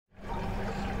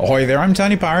Ahoy there, I'm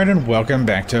TinyPirate and welcome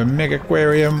back to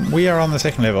Megaquarium. We are on the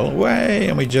second level. Way,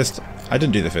 and I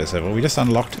didn't do the first level, we just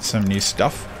unlocked some new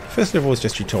stuff. First level was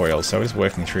just tutorial, so I was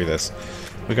working through this.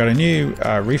 We got a new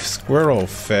reef squirrel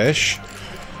fish.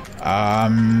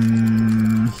 That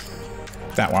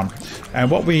one. And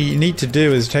what we need to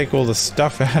do is take all the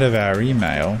stuff out of our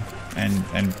email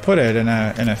and put it in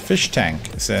a fish tank,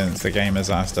 since the game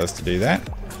has asked us to do that.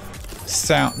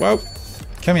 Whoa,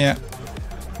 come here.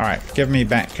 Alright, give me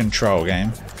back control,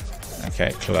 game.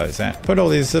 Okay, close that. Put all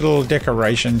these little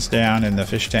decorations down in the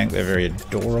fish tank. They're very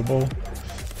adorable.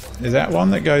 Is that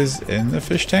one that goes in the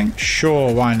fish tank?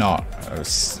 Sure, why not?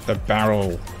 A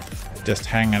barrel just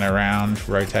hanging around.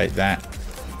 Rotate that.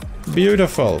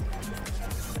 Beautiful.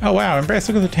 Oh wow, impressed.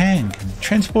 Look at the tank.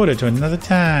 Transported to another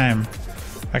time.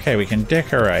 Okay, we can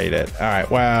decorate it. Alright,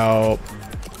 well,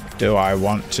 do I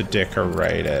want to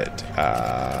decorate it?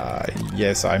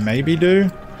 Yes, I maybe do.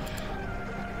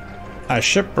 A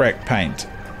shipwreck paint.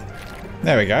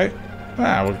 There we go.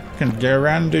 Wow, we can go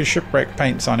around and do shipwreck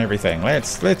paints on everything.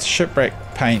 Let's shipwreck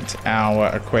paint our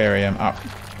aquarium up.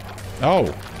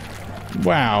 Oh,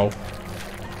 wow.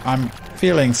 I'm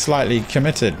feeling slightly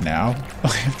committed now. I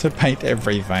have to paint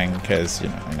everything because, you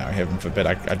know, heaven forbid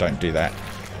I don't do that.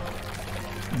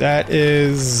 That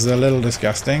is a little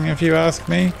disgusting if you ask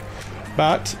me,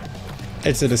 but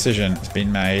it's a decision. It's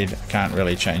been made. Can't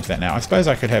really change that now. I suppose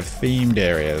I could have themed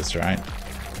areas, right?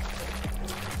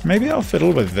 Maybe I'll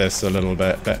fiddle with this a little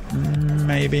bit, but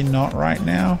maybe not right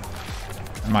now.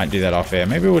 I might do that off air.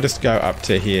 Maybe we'll just go up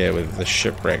to here with the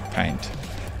shipwreck paint,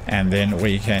 and then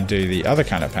we can do the other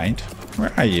kind of paint.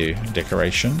 Where are you,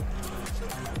 decoration?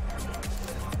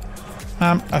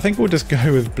 I think we'll just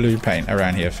go with blue paint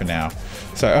around here for now.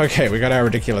 So, okay, we got our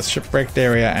ridiculous shipwrecked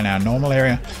area and our normal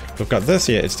area. We've got this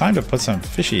here. It's time to put some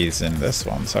fishies in this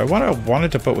one. So what I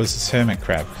wanted to put was this hermit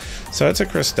crab. So it's a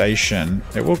crustacean.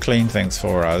 It will clean things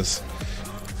for us.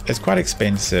 It's quite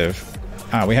expensive.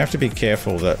 We have to be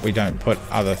careful that we don't put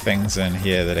other things in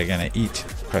here that are going to eat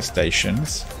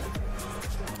crustaceans.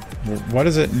 What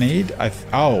does it need?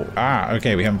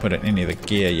 Okay, we haven't put it in any of the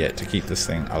gear yet to keep this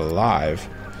thing alive.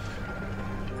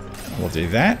 We'll do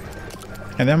that.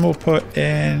 And then we'll put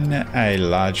in a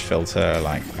large filter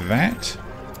like that.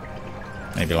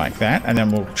 Maybe like that. And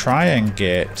then we'll try and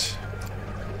get...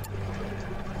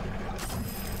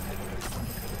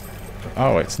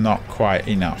 Oh, it's not quite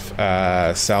enough.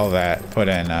 Sell that. Put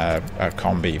in a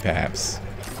combi, perhaps.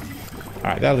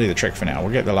 Alright, that'll do the trick for now.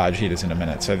 We'll get the large heaters in a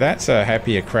minute. So that's a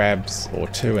happier crabs or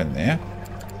two in there.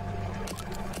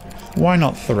 Why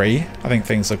not 3? I think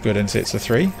things look good in sets of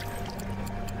 3.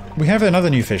 We have another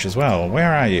new fish as well.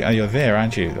 Where are you? Oh, you're there,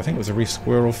 aren't you? I think it was a reef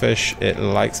squirrel fish. It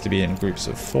likes to be in groups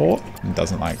of 4 and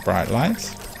doesn't like bright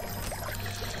lights.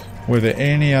 Were there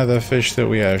any other fish that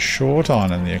we are short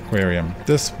on in the aquarium?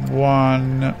 This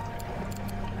one...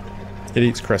 It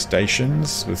eats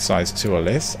crustaceans with size 2 or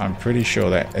less. I'm pretty sure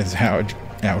that is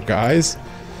our guys.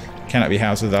 Cannot be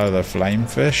housed with other flame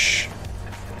fish.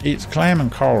 Eats clam and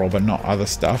coral, but not other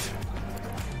stuff.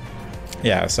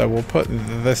 Yeah, so we'll put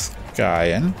this guy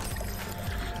in.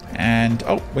 And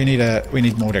oh, we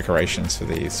need more decorations for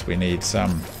these. We need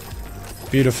some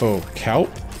beautiful kelp.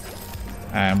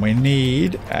 And we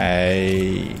need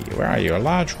where are you? A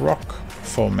large rock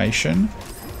formation.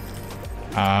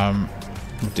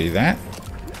 We'll do that.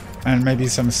 And maybe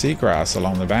some seagrass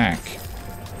along the back.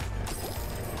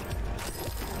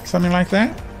 Something like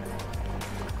that.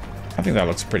 I think that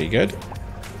looks pretty good.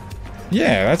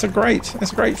 Yeah, that's a great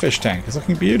fish tank. It's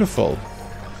looking beautiful.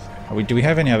 Do we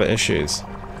have any other issues?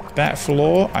 That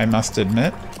floor, I must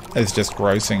admit, is just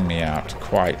grossing me out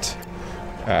quite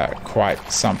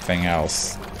something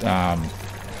else.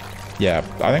 Yeah,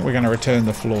 I think we're going to return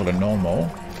the floor to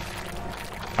normal.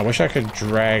 I wish I could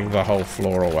drag the whole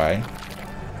floor away.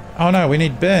 Oh no, we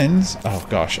need bins. Oh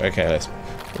gosh, okay,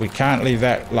 we can't leave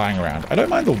that lying around. I don't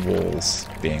mind the walls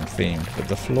being themed, but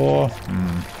the floor,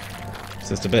 it's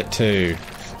just a bit too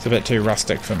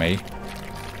rustic for me.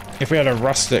 If we had a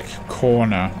rustic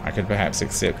corner, I could perhaps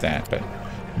accept that, but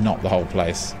not the whole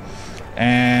place.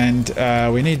 And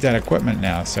we need that equipment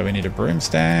now, so we need a broom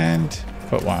stand.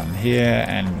 Put one here,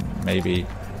 and maybe...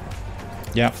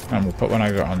 Yep, and we'll put one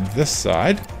over on this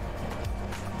side.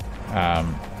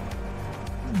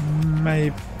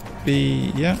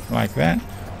 Maybe, yeah, like that.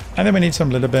 And then we need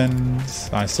some litter bins.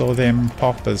 I saw them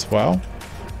pop as well.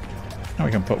 And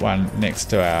we can put one next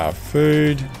to our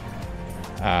food.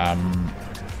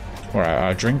 Or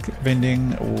our drink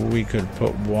vending. We could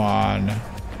put one,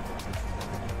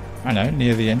 I don't know,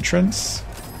 near the entrance.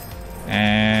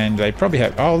 And they probably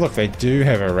have... Oh, look, they do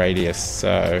have a radius,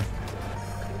 so...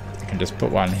 I can just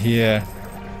put one here.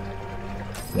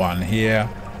 One here.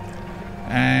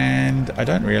 And I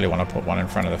don't really want to put one in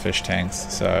front of the fish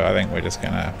tanks, so I think we're just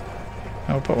gonna...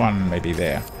 I'll put one maybe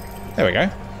there. There we go.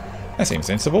 That seems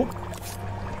sensible.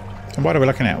 And what are we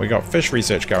looking at? We got fish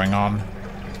research going on.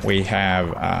 We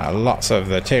have lots of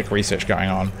the tech research going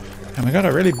on. And we got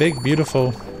a really big,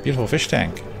 beautiful fish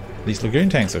tank. These lagoon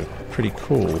tanks are pretty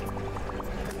cool.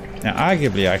 Now,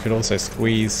 arguably, I could also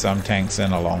squeeze some tanks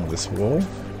in along this wall.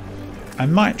 I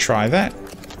might try that.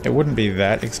 It wouldn't be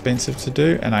that expensive to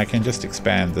do, and I can just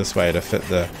expand this way to fit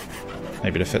the...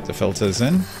 maybe to fit the filters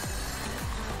in.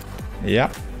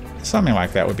 Yep. Something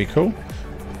like that would be cool.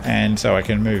 And so I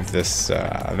can move this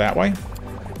that way.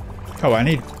 Oh, I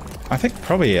need, I think,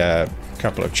 probably a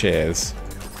couple of chairs.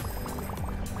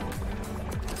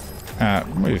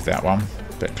 Move that one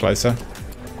a bit closer.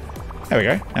 There we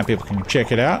go. Now people can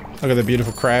check it out. Look at the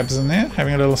beautiful crabs in there,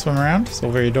 having a little swim around. It's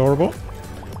all very adorable.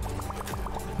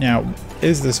 Now,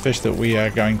 is this fish that we are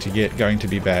going to get going to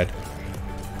be bad?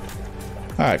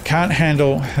 Alright, can't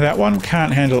handle... that one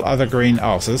can't handle other green...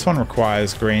 oh, so this one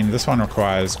requires green. This one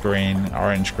requires green,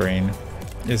 orange, green.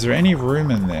 Is there any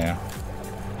room in there?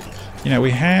 You know,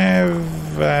 we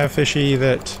have a fishy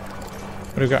that...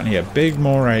 what have we got in here? Big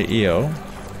moray eel.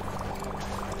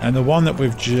 And the one that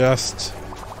we've just...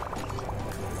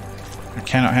 I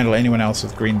cannot handle anyone else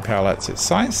with green pellets. It's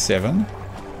size 7.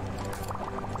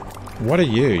 What are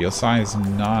you? You're size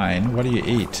 9. What do you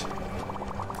eat?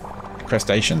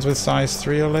 Crustaceans with size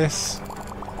 3 or less.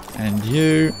 And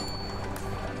you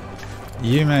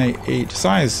may eat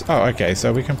size... oh, okay,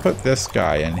 so we can put this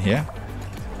guy in here.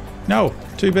 No,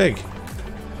 too big.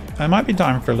 It might be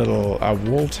time for a little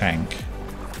wall tank.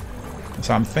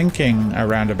 So I'm thinking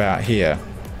around about here.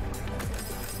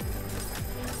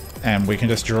 And we can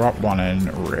just drop one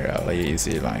in really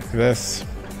easy like this.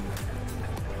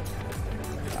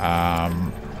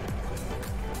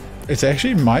 It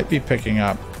actually might be picking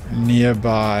up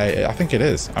nearby. I think it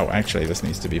is. Oh, actually, this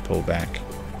needs to be pulled back.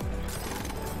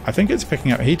 I think it's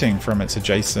picking up heating from its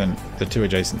adjacent, the two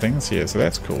adjacent things here, so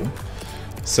that's cool.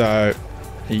 So,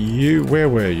 you, where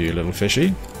were you, little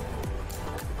fishy?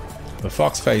 The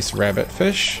fox-faced rabbit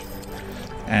fish.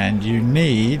 And you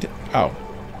need, oh,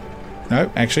 no,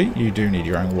 actually, you do need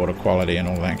your own water quality and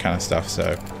all that kind of stuff,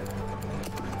 so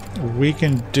we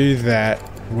can do that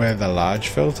with a large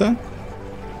filter.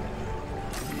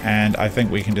 And I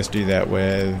think we can just do that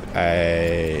with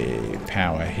a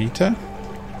power heater.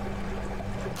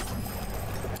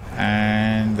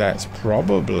 And that's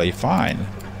probably fine.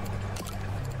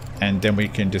 And then we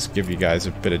can just give you guys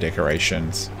a bit of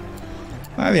decorations.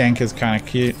 The anchor's kind of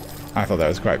cute. I thought that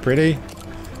was quite pretty.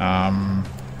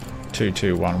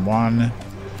 2211.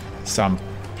 Some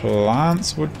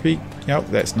plants would be... nope,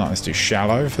 that's not, it's too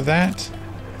shallow for that.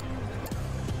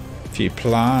 A few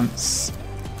plants.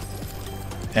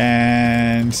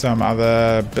 And some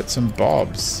other bits and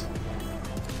bobs.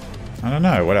 I don't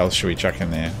know, what else should we chuck in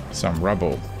there? Some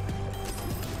rubble.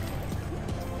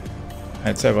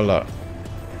 Let's have a look.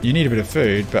 You need a bit of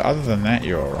food, but other than that,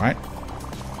 you're alright.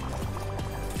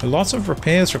 Lots of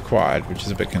repairs required, which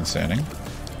is a bit concerning.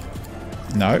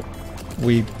 No,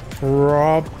 we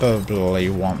probably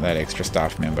want that extra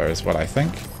staff member, is what I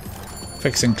think.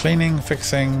 Fixing, cleaning,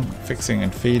 fixing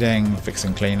and feeding,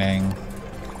 fixing, cleaning.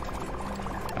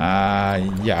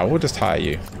 Yeah, we'll just hire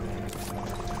you.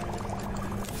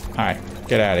 Alright,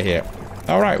 get out of here.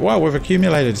 Alright, well, we've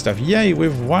accumulated stuff. Yay,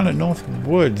 we've won at North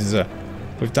Woods.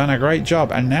 We've done a great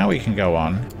job, and now we can go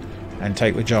on and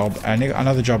take the job,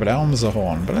 another job at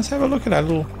Elmsahorn. But let's have a look at our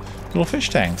little fish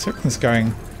tanks. Everything's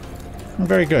going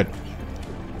very good.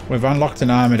 We've unlocked an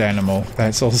armored animal.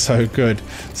 That's also good.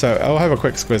 So I'll have a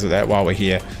quick squiz at that while we're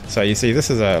here. So you see, this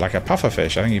is like a puffer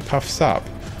fish. I think he puffs up.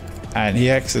 And he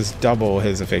acts as double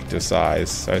his effective size.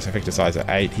 So his effective size at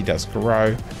 8. He does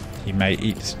grow. He may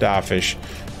eat starfish.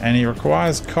 And he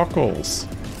requires cockles.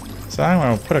 So I'm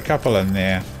going to put a couple in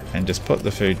there and just put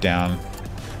the food down.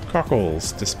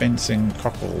 Cockles. Dispensing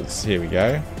cockles. Here we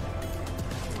go.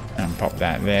 And pop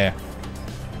that there.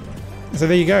 So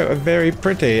there you go. A very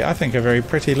pretty, I think a very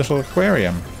pretty little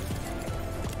aquarium.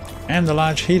 And the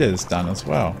large heater's done as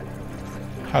well.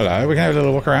 Hello, we can have a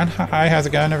little walk around. Hi, how's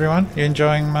it going, everyone? You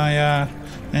enjoying my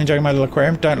little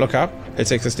aquarium? Don't look up.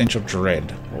 It's existential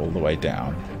dread all the way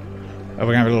down. We're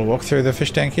gonna have a little walk through the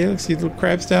fish tank here. See the little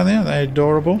crabs down there? They're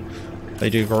adorable. They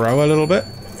do grow a little bit.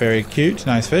 Very cute,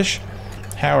 nice fish.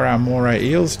 How are our moray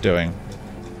eels doing?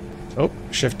 Oh,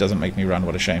 shift doesn't make me run.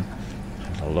 What a shame.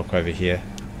 I'll look over here.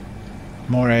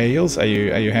 Moray eels, are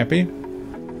you happy?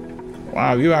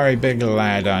 Wow, you are a big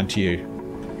lad, aren't you?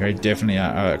 You're definitely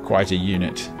quite a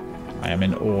unit. I am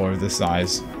in awe of the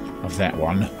size. of that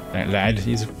one. That lad,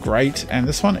 he's great. And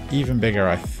this one even bigger,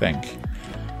 I think.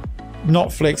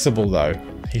 Not flexible though.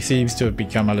 He seems to have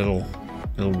become a little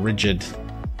rigid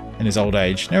in his old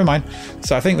age. Never mind.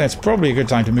 So I think that's probably a good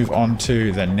time to move on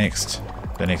to the next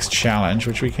challenge,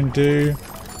 which we can do.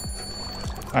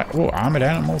 Oh, armored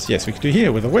animals. Yes, we can do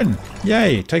here with a win.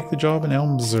 Yay! Take the job in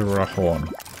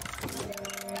Elmsrahorn.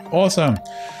 Awesome.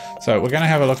 So we're going to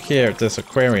have a look here at this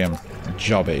aquarium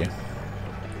jobby.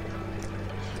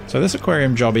 So this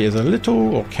aquarium jobby is a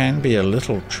little, or can be a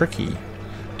little tricky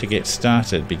to get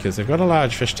started because they've got a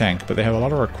large fish tank, but they have a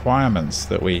lot of requirements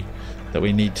that we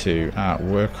need to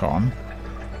work on.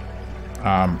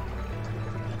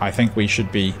 I think we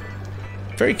should be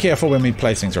very careful when we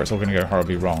place things or it's all going to go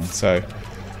horribly wrong. So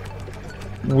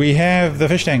we have the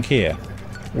fish tank here.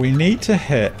 We need to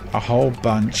hit a whole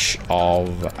bunch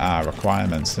of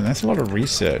requirements, and that's a lot of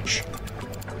research.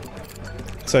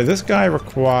 So this guy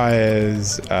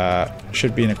requires,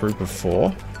 should be in a group of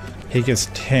 4. He gets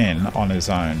 10 on his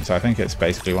own, so I think it's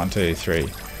basically 1, 2, 3.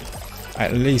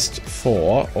 At least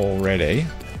 4 already.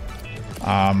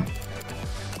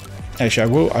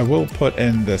 Actually, I will put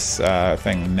in this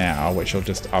thing now, which will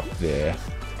just up their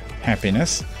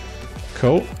happiness.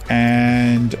 Cool.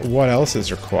 And what else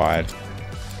is required?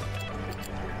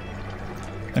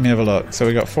 Let me have a look. So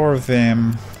we got 4 of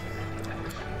them.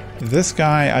 This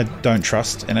guy I don't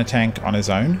trust in a tank on his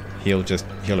own. He'll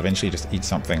eventually just eat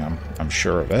something. I'm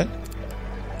sure of it.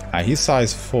 He's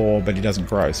size 4, but he doesn't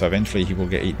grow, so eventually he will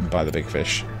get eaten by the big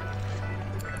fish.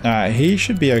 He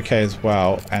should be okay as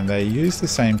well, and they use the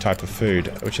same type of food,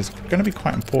 which is going to be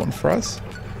quite important for us.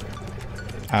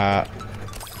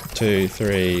 2,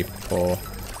 3, 4,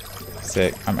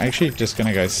 6. I'm actually just going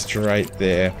to go straight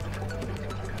there.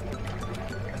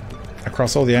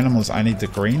 Across all the animals, I need the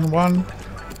green one.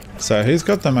 So who's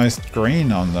got the most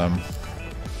green on them?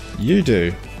 You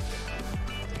do.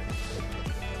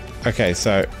 Okay,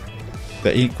 so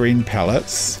they eat green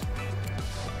pellets.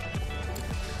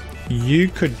 You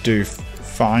could do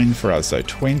fine for us, so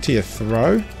 20 a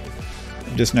throw.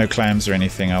 Just no clams or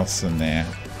anything else in there.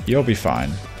 You'll be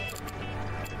fine.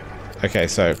 Okay,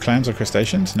 so clams or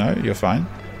crustaceans? No, you're fine.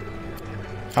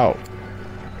 Oh.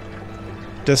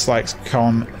 Dislikes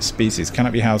con species.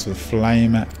 Cannot be housed with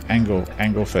flame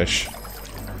anglefish.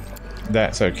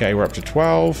 That's okay, we're up to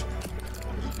 12.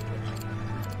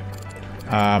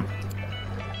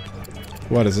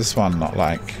 What is this one not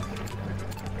like?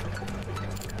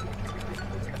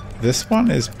 This one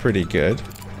is pretty good.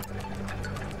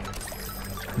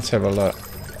 Let's have a look.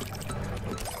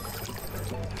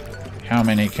 How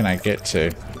many can I get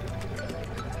to?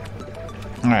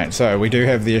 Alright, so we do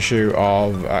have the issue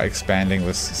of expanding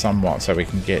this somewhat so we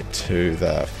can get to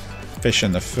the fish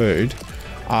and the food.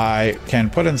 I can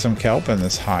put in some kelp in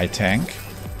this high tank,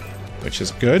 which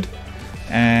is good.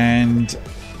 And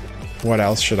what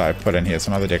else should I put in here?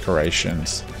 Some other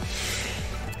decorations.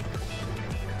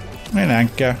 An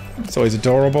anchor. It's always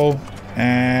adorable.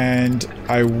 And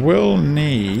I will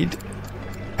need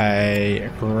a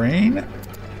green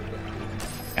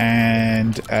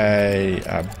and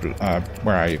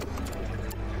where are you?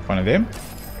 One of them.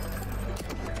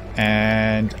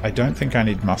 And I don't think I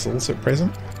need mussels at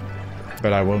present,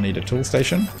 but I will need a tool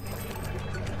station.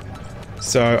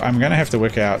 So I'm going to have to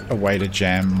work out a way to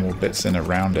jam more bits in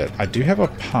around it. I do have a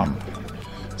pump,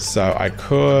 so I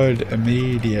could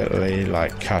immediately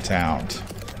like cut out.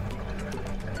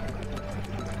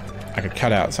 I could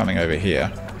cut out something over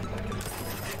here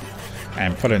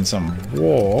and put in some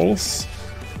walls.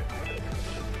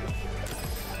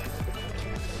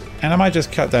 And I might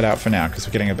just cut that out for now because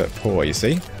we're getting a bit poor, you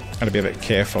see. Got to be a bit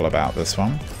careful about this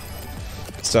one.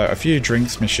 So a few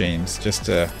drinks machines just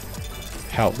to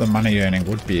help the money earning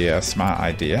would be a smart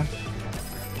idea.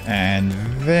 And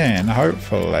then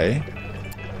hopefully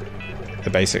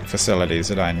the basic facilities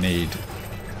that I need.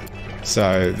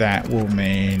 So that will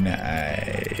mean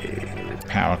a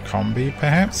power combi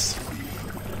perhaps.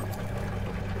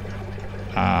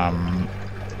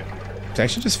 It's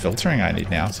actually just filtering I need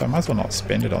now, so I might as well not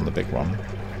spend it on the big one.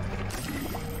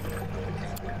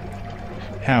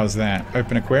 How's that?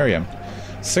 Open aquarium.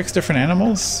 6 different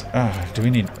animals? Do we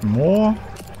need more?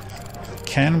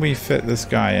 Can we fit this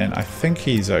guy in? I think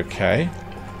he's okay.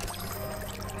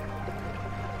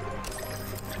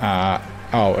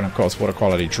 Oh, and of course water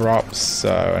quality drops,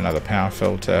 so another power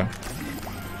filter.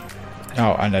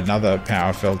 Oh, and another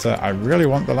power filter. I really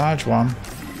want the large one.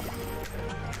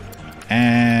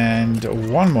 And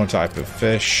one more type of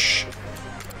fish.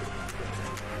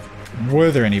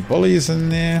 Were there any bullies in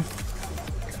there?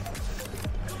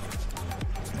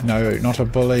 No, not a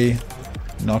bully.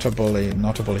 Not a bully.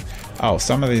 Not a bully. Oh,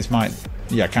 some of these might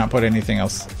Yeah, I can't put anything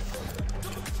else.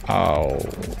 Oh,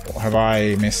 have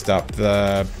I messed up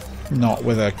the not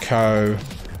with a co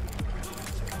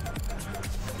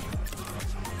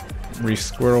reef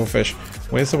squirrelfish?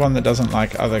 Where's the one that doesn't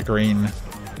like other green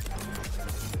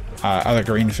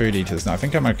food eaters? No, I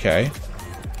think I'm okay.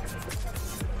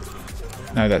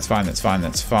 No, that's fine, that's fine,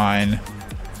 that's fine.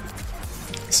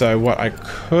 So what I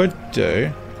could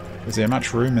do, is there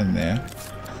much room in there?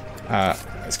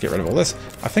 Let's get rid of all this.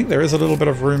 I think there is a little bit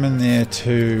of room in there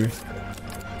to...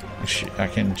 Actually, I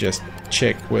can just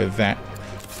check with that.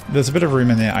 There's a bit of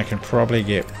room in there. I can probably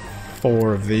get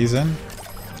 4 of these in.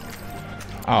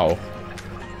 Oh.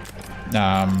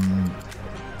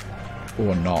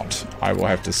 Or not. I will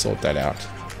have to sort that out.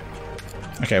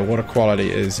 Okay, water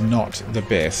quality is not the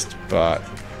best, but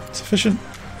sufficient.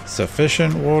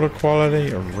 Sufficient water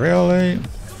quality, really?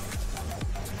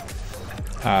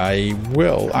 I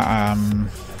will.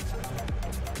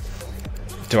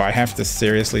 Do I have to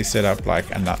seriously set up like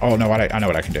another? Oh no, I know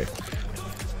what I can do.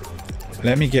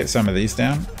 Let me get some of these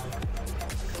down.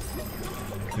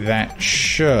 That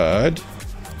should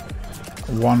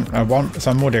want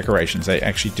some more decorations. They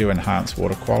actually do enhance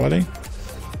water quality.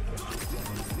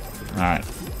 Alright.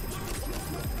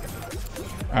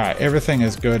 Alright, everything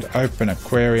is good. Open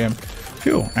aquarium.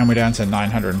 Phew, and we're down to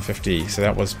 950, so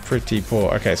that was pretty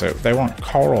poor. Okay, so they want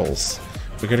corals.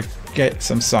 We've got to get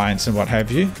some science and what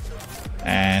have you.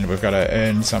 And we've got to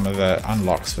earn some of the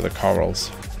unlocks for the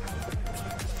corals.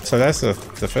 So that's the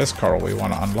first coral we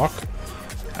want to unlock.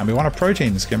 And we want a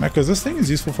protein skimmer, because this thing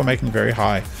is useful for making very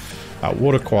high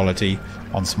water quality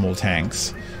on small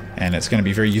tanks. And it's going to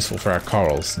be very useful for our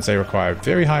corals, since they require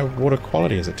very high water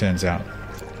quality, as it turns out.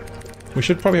 We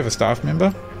should probably have a staff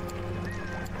member.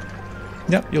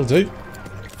 Yep, you'll do.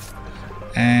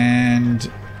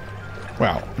 And,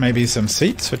 well, maybe some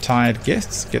seats for tired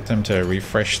guests. Get them to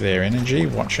refresh their energy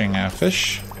watching our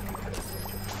fish.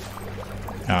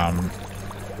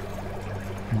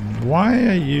 Why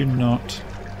are you not...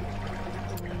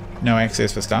 No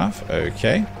access for staff?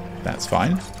 Okay, that's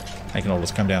fine. They can all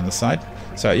just come down the side.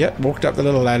 So, yep, walked up the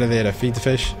little ladder there to feed the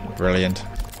fish. Brilliant.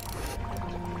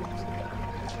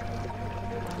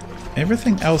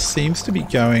 Everything else seems to be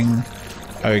going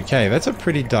okay. That's a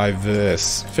pretty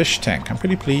diverse fish tank. I'm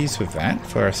pretty pleased with that.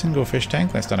 For a single fish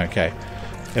tank, that's done okay.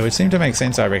 It would seem to make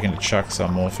sense, I reckon, to chuck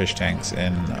some more fish tanks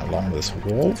in along this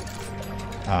wall.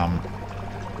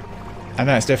 And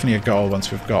that's definitely a goal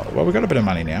once we've got... Well, we've got a bit of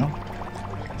money now.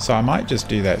 So I might just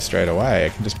do that straight away. I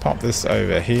can just pop this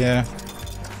over here.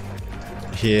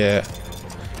 Here.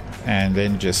 And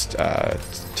then just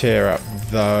tear up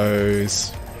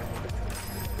those...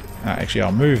 actually,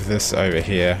 I'll move this over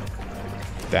here.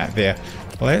 That there.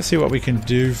 Well, let's see what we can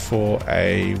do for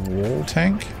a wall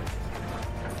tank.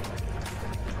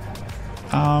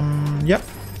 Yep.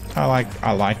 I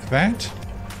like that.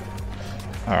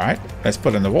 Alright, let's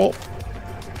put in the wall.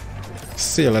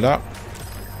 Seal it up.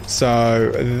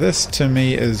 So this to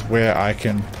me is where I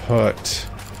can put...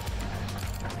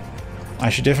 I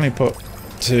should definitely put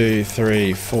 2,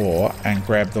 3, 4 and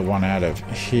grab the one out of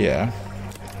here,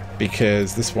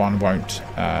 because this one won't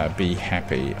be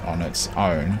happy on its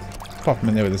own. Pop him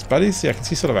in there with his buddies. See, I can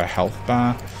see sort of a health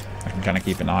bar. I can kind of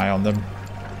keep an eye on them.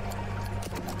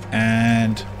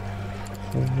 And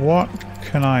what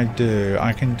can I do?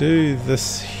 I can do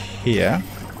this here.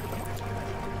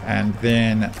 And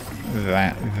then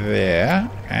that there.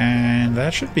 And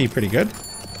that should be pretty good.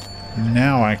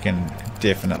 Now I can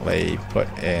definitely put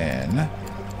in...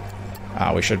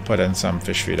 we should put in some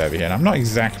fish food over here. And I'm not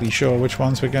exactly sure which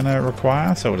ones we're going to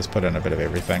require, so we'll just put in a bit of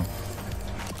everything.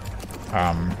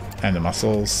 And the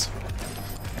mussels.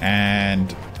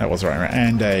 And that was right.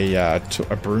 And a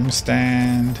broom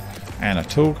stand. And a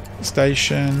tool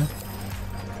station.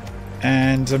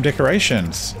 And some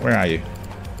decorations. Where are you?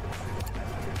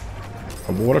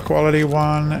 A water quality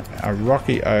one. A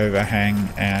rocky overhang.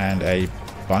 And a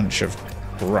bunch of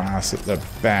grass at the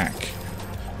back.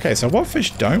 Okay, so what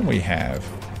fish don't we have?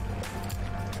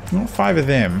 Not 5 of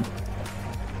them.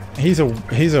 These are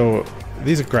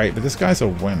great, but this guy's a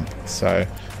wimp. So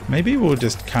maybe we'll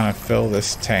just kind of fill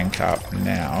this tank up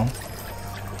now.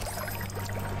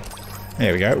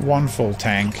 There we go, 1 full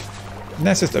tank. And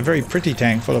that's just a very pretty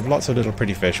tank full of lots of little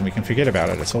pretty fish, and we can forget about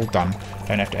it. It's all done.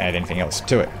 Don't have to add anything else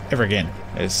to it ever again.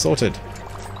 It's sorted.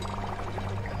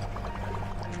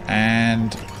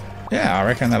 And yeah, I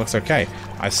reckon that looks okay.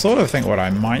 I sort of think what I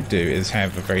might do is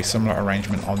have a very similar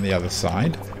arrangement on the other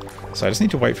side. So I just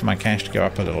need to wait for my cash to go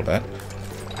up a little bit.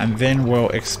 And then we'll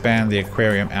expand the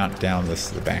aquarium out down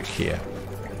the back here.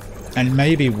 And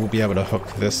maybe we'll be able to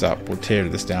hook this up. We'll tear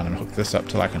this down and hook this up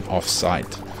to like an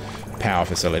off-site power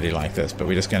facility like this, but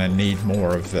we're just going to need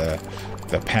more of the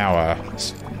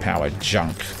power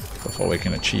junk before we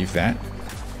can achieve that.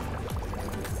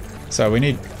 So we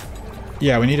need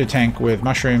a tank with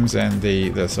mushrooms and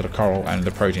the sort of coral and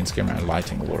the protein skimmer and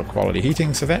lighting, water quality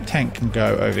heating. So that tank can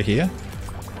go over here.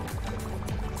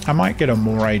 I might get a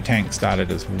moray tank started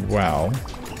as well.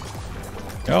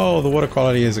 Oh, the water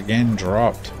quality is again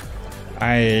dropped.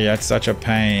 Ay, that's such a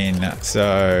pain.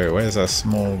 So where's a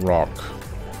small rock?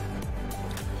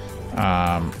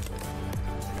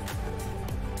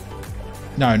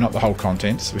 No, not the whole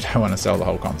contents. We don't want to sell the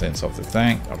whole contents of the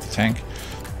tank.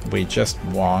 We just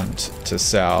want to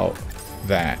sell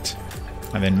that.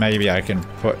 And then maybe I can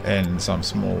put in some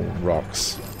small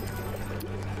rocks.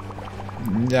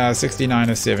 69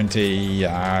 or 70.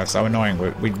 So annoying.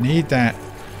 We need that.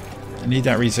 I need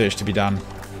that research to be done.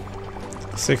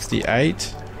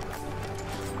 68.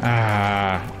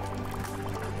 And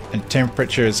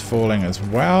temperature is falling as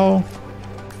well.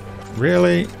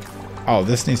 Really? Oh,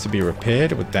 this needs to be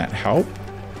repaired. Would that help?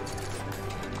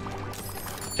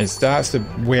 It starts to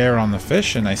wear on the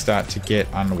fish and they start to get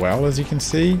unwell, as you can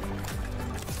see.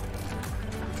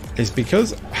 It's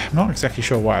because, I'm not exactly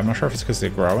sure why. I'm not sure if it's because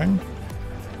they're growing.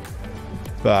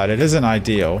 But it isn't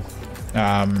ideal.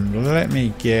 Let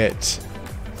me get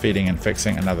feeding and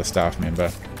fixing another staff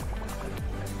member.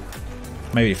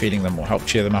 Maybe feeding them will help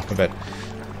cheer them up a bit.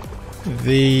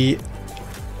 The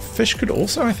fish could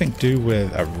also, I think, do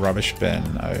with a rubbish bin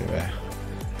over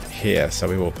here. So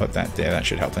we will put that there. That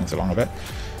should help things along a bit.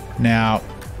 Now,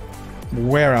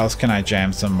 where else can I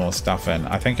jam some more stuff in?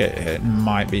 I think it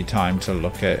might be time to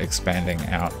look at expanding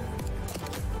out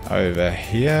over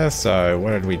here. So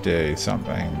what did we do?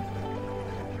 Something.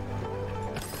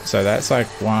 So that's like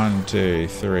 1, 2,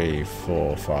 3,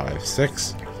 4, 5,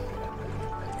 6.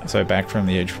 So back from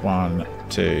the edge, 1,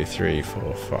 2, 3,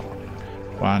 4, 5.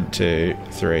 1, 2,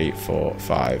 3, 4,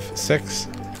 5, 6.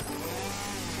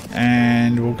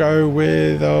 And we'll go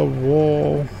with a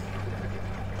wall.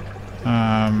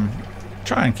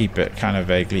 Try and keep it kind of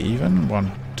vaguely even.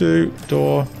 1, 2,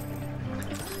 door.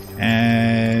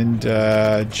 And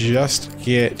we'll just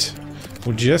get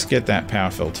that power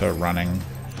filter running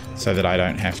so that I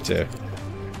don't have to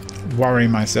worry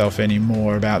myself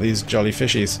anymore about these jolly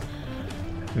fishies.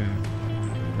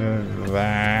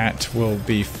 That will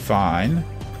be fine.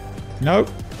 Nope.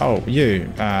 Oh,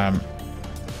 you.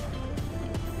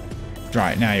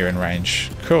 Right, now you're in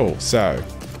range. Cool. So,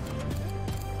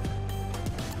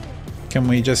 can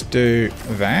we just do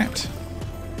that?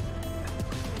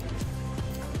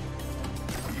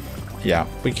 Yeah,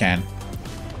 we can.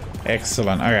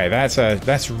 Excellent. Okay, that's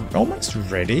almost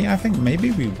ready. I think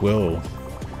maybe we will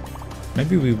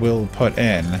put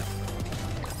in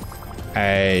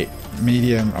a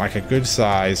medium, like a good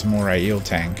size moray eel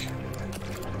tank.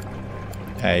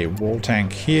 A wall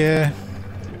tank here.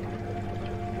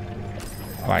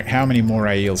 Like, how many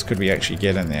moray eels could we actually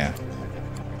get in there?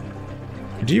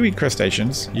 Do you eat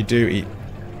crustaceans? You do eat.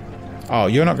 Oh,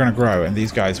 you're not going to grow, and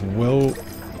these guys will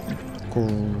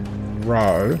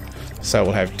grow. So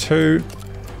we'll have 2.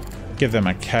 Give them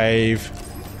a cave,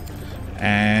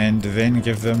 and then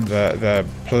give them the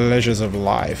pleasures of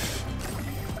life,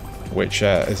 which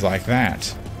is like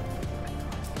that,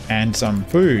 and some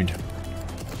food.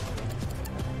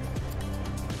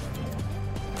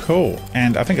 Cool.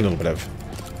 And I think a little bit of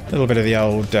the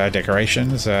old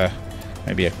decorations.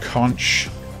 Maybe a conch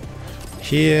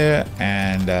here,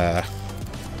 and a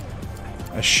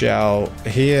shell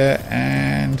here,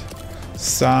 and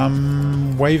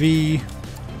some wavy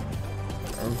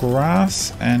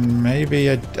grass, and maybe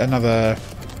another.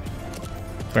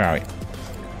 Where are we?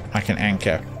 I can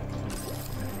anchor.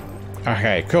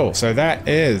 Okay, cool. So that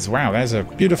is, wow, that's a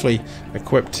beautifully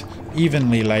equipped,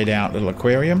 evenly laid out little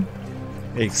aquarium,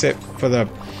 except for the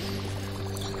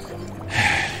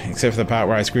part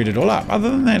where I screwed it all up. Other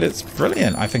than that, it's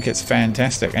brilliant. I think it's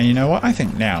fantastic. And you know what? I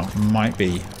think now might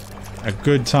be a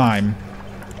good time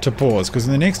to pause, because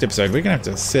in the next episode we're gonna have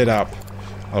to set up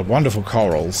wonderful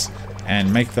corals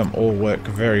and make them all work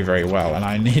very, very well. And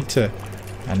I need to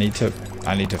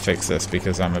fix this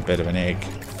because I'm a bit of an egg.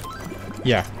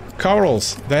 Yeah,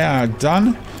 corals, they are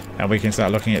done, and we can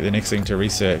start looking at the next thing to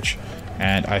research.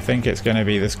 And I think it's going to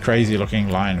be this crazy looking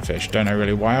lionfish. Don't know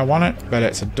really why I want it, but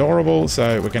it's adorable,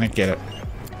 so we're going to get it.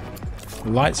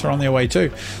 Lights are on their way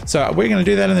too. So we're going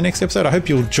to do that in the next episode. I hope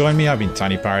you'll join me. I've been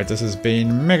TinyPirate. This has been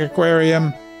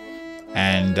Megaquarium.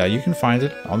 And you can find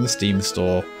it on the Steam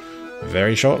store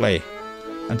very shortly.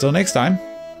 Until next time,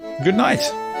 good night.